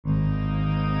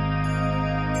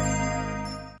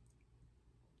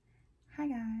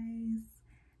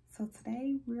So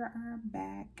today we are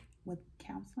back with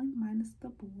Counseling Minus the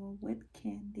Bull with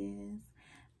Candace,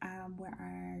 where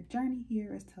our journey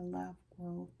here is to love,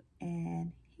 growth,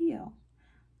 and heal.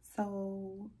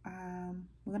 So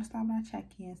we're going to start with our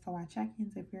check-ins. So our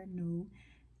check-ins, if you're new,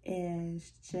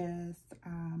 is just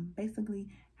basically,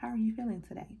 how are you feeling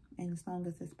today? And as long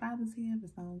as it's positive,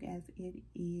 as long as it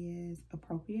is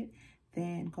appropriate,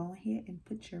 then go ahead and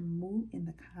put your mood in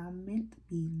the comment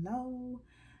below.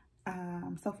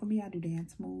 So for me, I do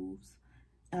dance moves,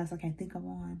 so I can't think of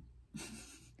one.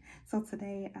 So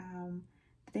today,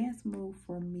 the dance move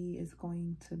for me is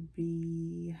going to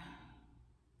be,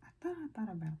 I thought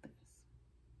about this.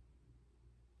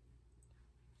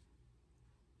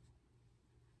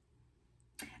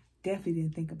 Definitely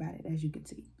didn't think about it, as you can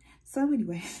see. So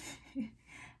anyways,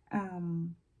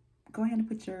 go ahead and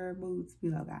put your moods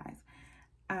below, guys.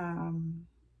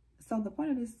 So the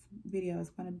point of this video is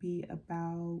going to be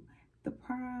about the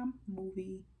Prom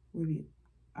movie review.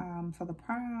 So the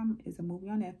Prom is a movie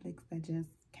on Netflix that just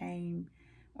came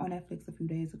on Netflix a few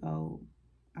days ago,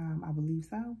 I believe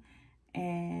so.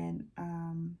 And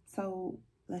so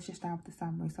let's just start with the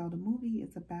summary. So the movie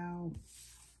is about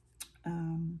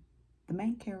the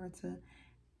main character,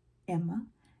 Emma,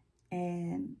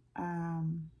 and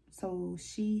so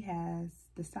she has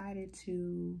decided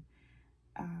to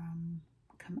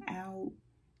come out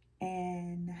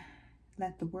and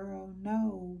let the world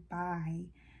know by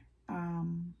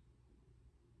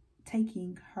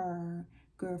taking her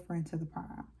girlfriend to the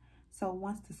prom. So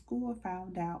once the school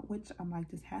found out, which I'm like,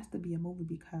 this has to be a movie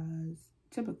because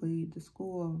typically the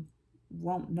school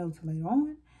won't know till later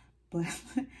on, but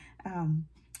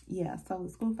yeah, so the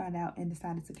school found out and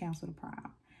decided to cancel the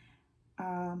prom.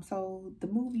 So the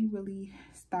movie really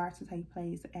starts to take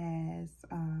place as,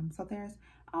 so there's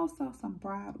also some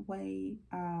Broadway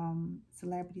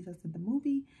celebrities that's in the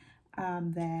movie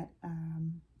that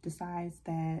decides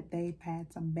that they've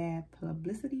had some bad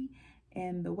publicity,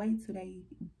 and the way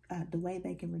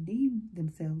they can redeem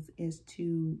themselves is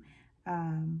to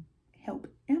help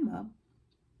Emma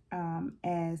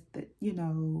as the,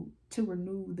 to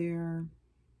renew their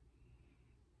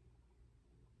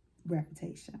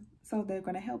reputation. So they're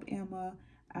going to help Emma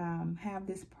have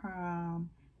this prom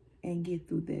and get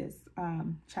through this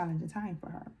challenging time for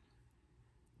her.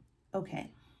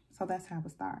 Okay, so that's how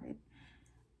it started.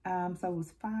 So it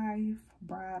was 5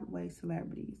 Broadway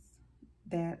celebrities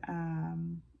that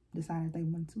decided they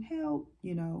wanted to help,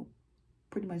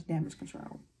 pretty much damage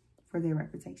control for their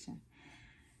reputation.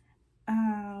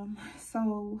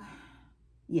 So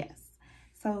yes,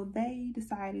 so they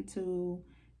decided to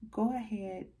go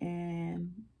ahead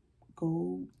and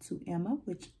go to Emma,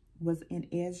 which was in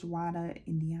Edgewater,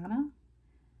 Indiana.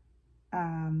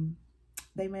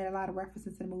 They made a lot of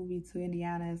references in the movie to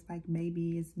Indiana. It's like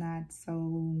maybe it's not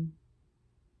so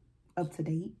up to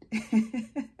date.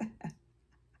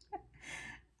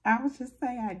 I was just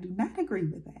saying I do not agree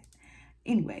with that.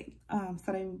 Anyway,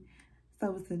 so it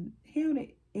was held at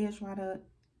Edgewater,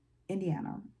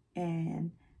 Indiana,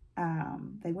 and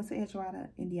they went to Edgewater,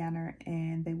 Indiana,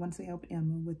 and they wanted to help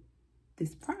Emma with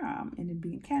this prom and it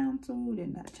being canceled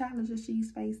and the challenges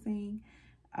she's facing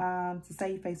to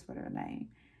save face for their name.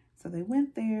 So they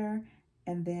went there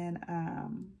and then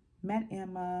met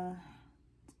Emma,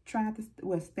 started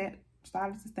to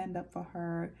stand up for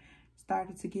her,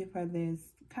 started to give her this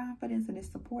confidence and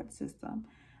this support system.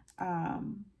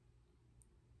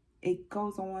 It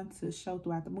goes on to show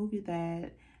throughout the movie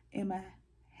that Emma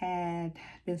had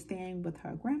been staying with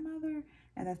her grandmother,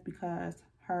 and that's because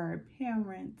her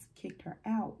parents kicked her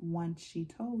out once she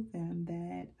told them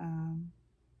that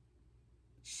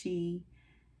she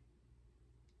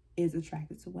is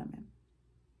attracted to women.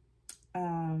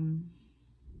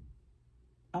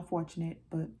 Unfortunate,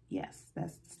 but yes,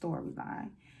 that's the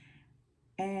storyline.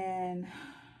 And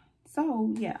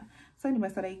so yeah, so anyway,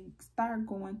 so they start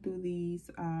going through these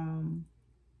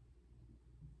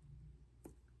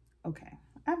okay,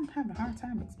 I'm having a hard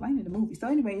time explaining the movie. So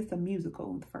anyway, it's a musical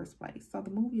in the first place. So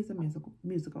the movie is a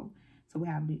musical. So we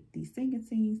have these singing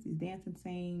scenes, these dancing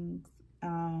scenes.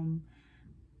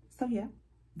 So yeah,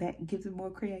 that gives it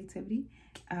more creativity.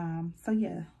 So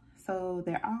yeah, so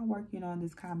they're all working on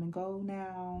this common goal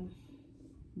now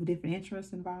with different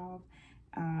interests involved.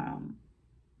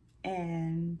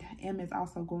 And Emma is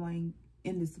also going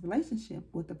in this relationship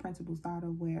with the principal's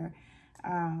daughter where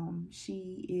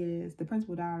the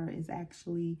principal daughter is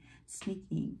actually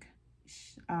sneaking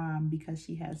because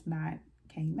she has not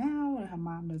came out and her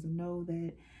mom doesn't know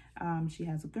that she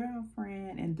has a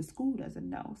girlfriend and the school doesn't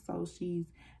know. So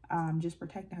she's just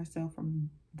protecting herself from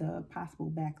the possible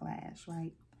backlash,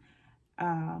 right?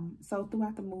 So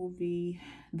throughout the movie,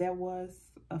 there was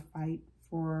a fight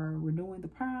for renewing the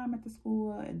prom at the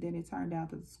school, and then it turned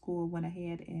out that the school went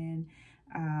ahead and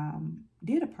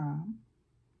did a prom,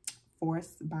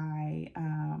 forced by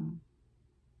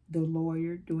the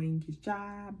lawyer doing his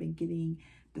job and getting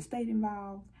the state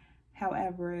involved.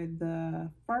 However, the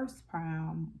first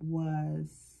prom was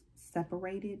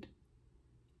separated,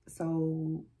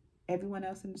 so everyone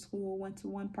else in the school went to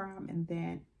one prom, and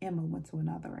then Emma went to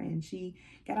another, and she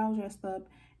got all dressed up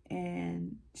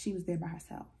and she was there by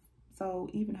herself. So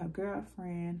even her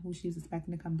girlfriend, who she was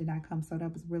expecting to come, did not come. So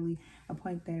that was really a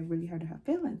point that really hurt her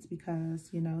feelings, because,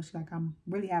 you know, she's like, I'm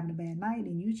really having a bad night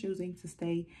and you choosing to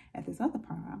stay at this other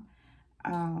prom.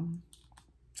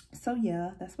 So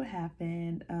yeah, that's what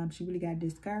happened. She really got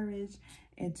discouraged,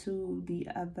 and two, the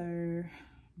other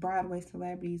Broadway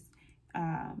celebrities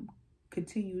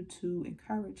continued to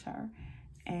encourage her.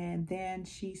 And then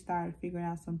she started figuring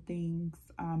out some things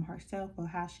herself, or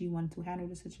how she wanted to handle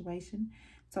the situation.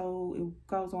 So it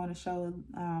goes on to show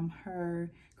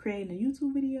her creating a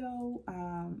YouTube video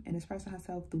and expressing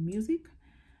herself through music.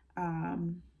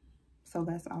 So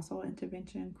that's also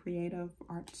intervention, creative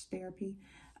arts therapy.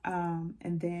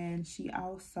 And then she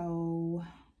also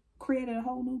created a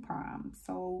whole new prom.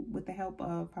 So with the help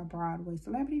of her Broadway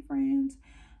celebrity friends,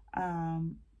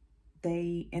 and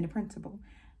the principal,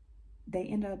 they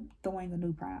end up throwing a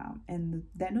new prom, and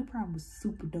that new prom was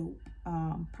super dope.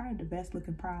 Probably the best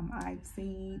looking prom I've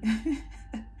seen.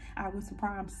 I went to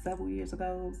prom several years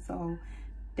ago, so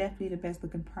definitely the best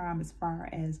looking prom as far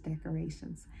as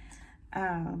decorations.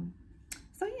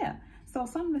 So yeah, so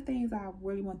some of the things I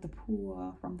really want to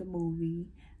pull from the movie,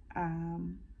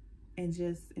 and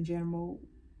just in general,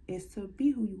 is to be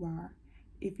who you are.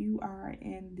 If you are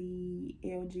in the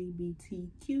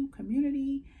LGBTQ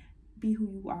community, be who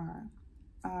you are.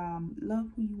 Love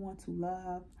who you want to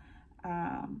love.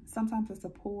 Sometimes the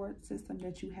support system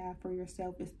that you have for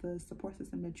yourself is the support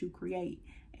system that you create.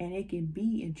 And it can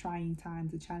be in trying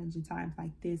times and challenging times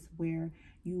like this, where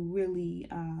you really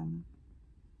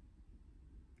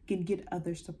can get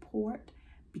other support,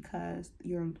 because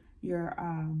you're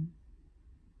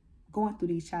going through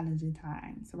these challenging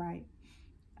times, right?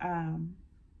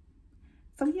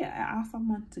 So yeah, I also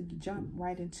want to jump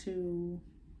right into,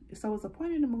 so it's a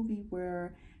point in the movie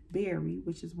where Barry,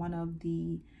 which is one of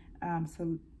the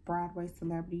Broadway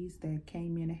celebrities that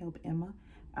came in to help Emma,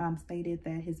 stated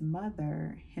that his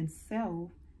mother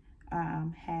himself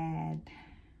had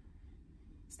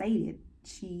stated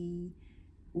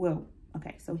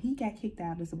so he got kicked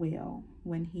out as well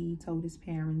when he told his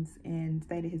parents and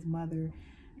stated his mother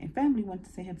and family wanted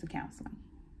to send him to counseling.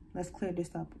 Let's clear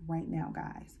this up right now,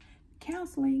 guys.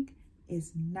 Counseling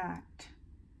is not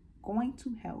going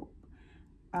to help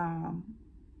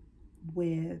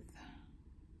with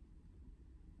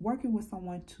working with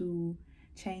someone to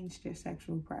change their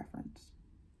sexual preference.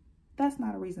 That's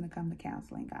not a reason to come to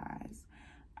counseling, guys.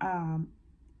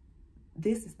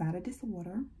 This is not a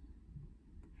disorder.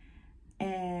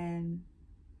 And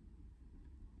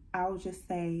I'll just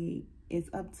say it's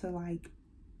up to like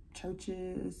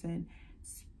churches and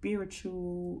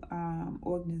spiritual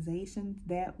organizations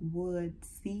that would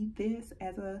see this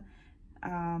as a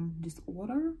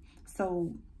disorder.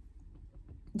 So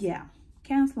yeah,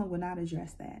 counseling will not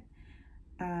address that.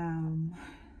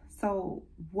 So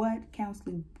what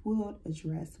counseling would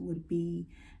address would be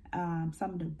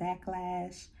some of the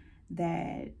backlash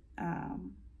that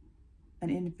an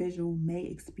individual may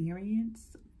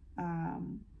experience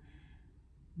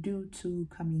due to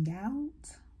coming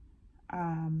out,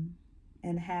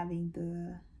 and having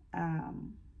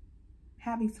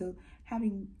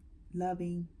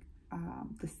loving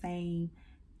the same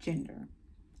gender.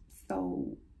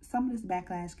 So some of this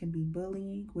backlash can be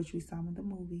bullying, which we saw in the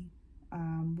movie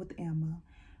with Emma,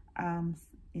 and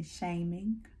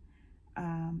shaming,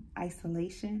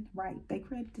 isolation, right? They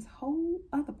created this whole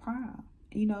other prom,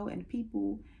 you know, and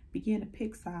people began to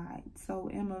pick sides. So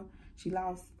Emma, she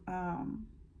lost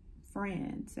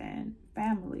friends and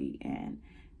family, and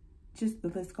just the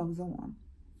list goes on.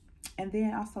 And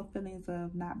then also feelings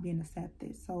of not being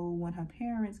accepted. So when her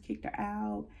parents kicked her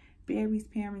out, Barry's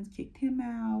parents kicked him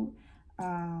out,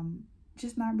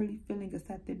 just not really feeling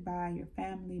accepted by your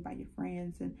family, by your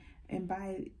friends, and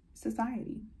by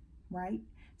society, right?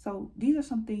 So these are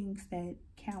some things that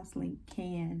counseling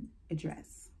can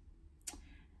address.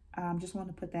 Just want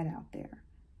to put that out there.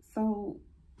 So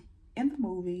in the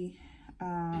movie,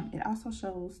 it also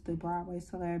shows the Broadway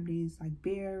celebrities like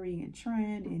Barry and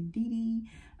Trent and Dee Dee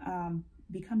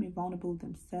becoming vulnerable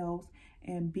themselves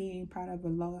and being part of a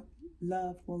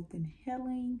love, growth, and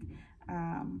healing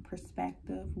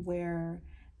perspective, where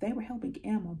they were helping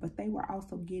Emma, but they were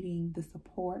also getting the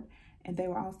support, and they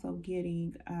were also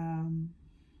getting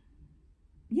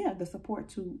the support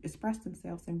to express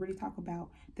themselves and really talk about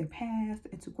their past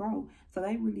and to grow. So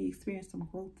they really experienced some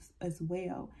growth as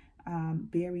well.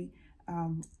 Barry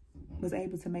was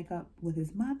able to make up with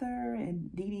his mother,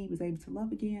 and Dee Dee was able to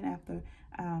love again after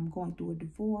going through a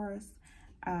divorce.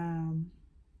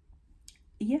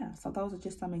 So those are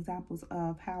just some examples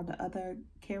of how the other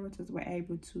characters were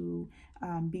able to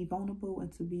be vulnerable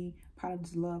and to be part of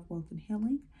this love, growth, and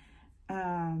healing.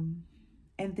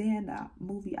 And then the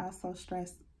movie also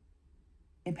stressed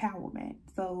empowerment.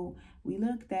 So we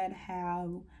looked at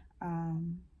how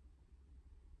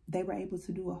they were able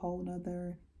to do a whole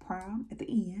nother prom at the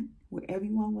end where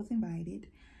everyone was invited.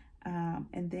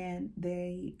 And then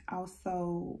they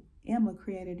also, Emma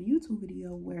created a YouTube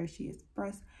video where she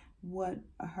expressed what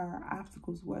her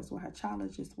obstacles was, what her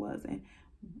challenges was, and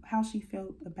how she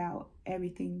felt about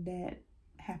everything that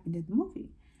happened in the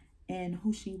movie and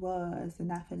who she was and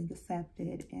not feeling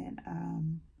accepted. And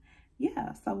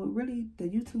so it really, the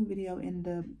YouTube video in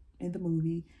the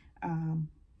movie,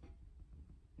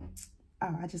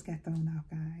 I just got thrown off,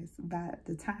 guys, by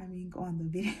the timing on the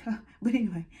video. But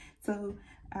anyway, so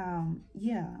I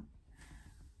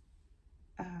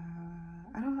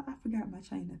forgot my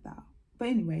chain of thought. But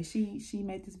anyway, she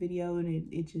made this video,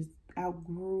 and it just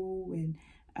outgrew, and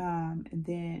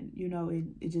then, you know,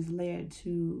 it just led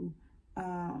to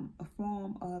a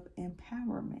form of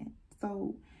empowerment.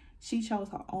 So she chose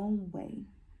her own way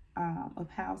of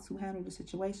how to handle the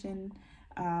situation.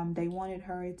 They wanted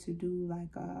her to do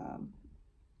like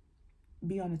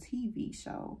be on a TV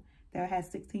show that had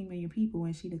 16 million people,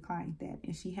 and she declined that,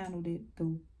 and she handled it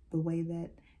the way that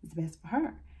is best for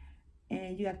her.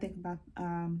 And you got to think about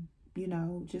you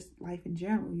know, just life in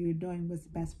general. You're doing what's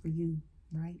best for you,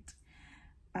 right?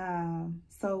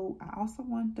 So I also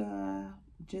want to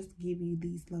just give you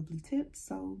these lovely tips.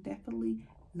 So definitely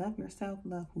love yourself,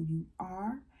 love who you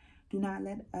are. Do not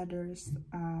let others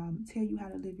tell you how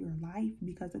to live your life,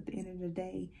 because at the end of the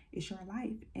day, it's your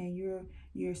life, and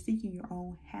you're seeking your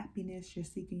own happiness. You're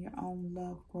seeking your own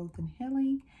love, growth, and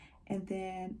healing. And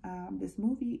then this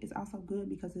movie is also good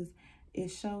because it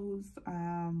shows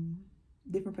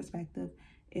different perspective.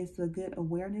 It's a good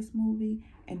awareness movie,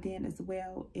 and then as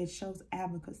well, it shows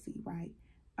advocacy, right?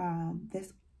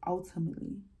 That's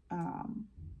ultimately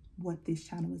what this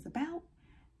channel is about: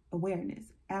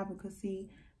 awareness, advocacy,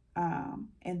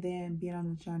 and then being on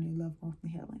the journey of love, growth,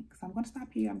 and healing. So I'm going to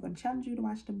stop here. I'm going to challenge you to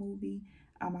watch the movie.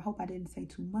 I hope I didn't say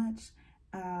too much.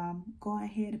 Go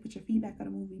ahead and put your feedback on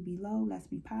the movie below. Let's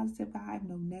be positive, guys.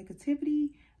 No negativity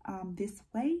this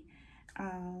way.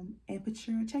 And put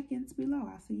your check-ins below.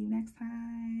 I'll see you next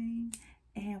time.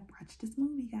 And watch this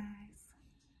movie, guys.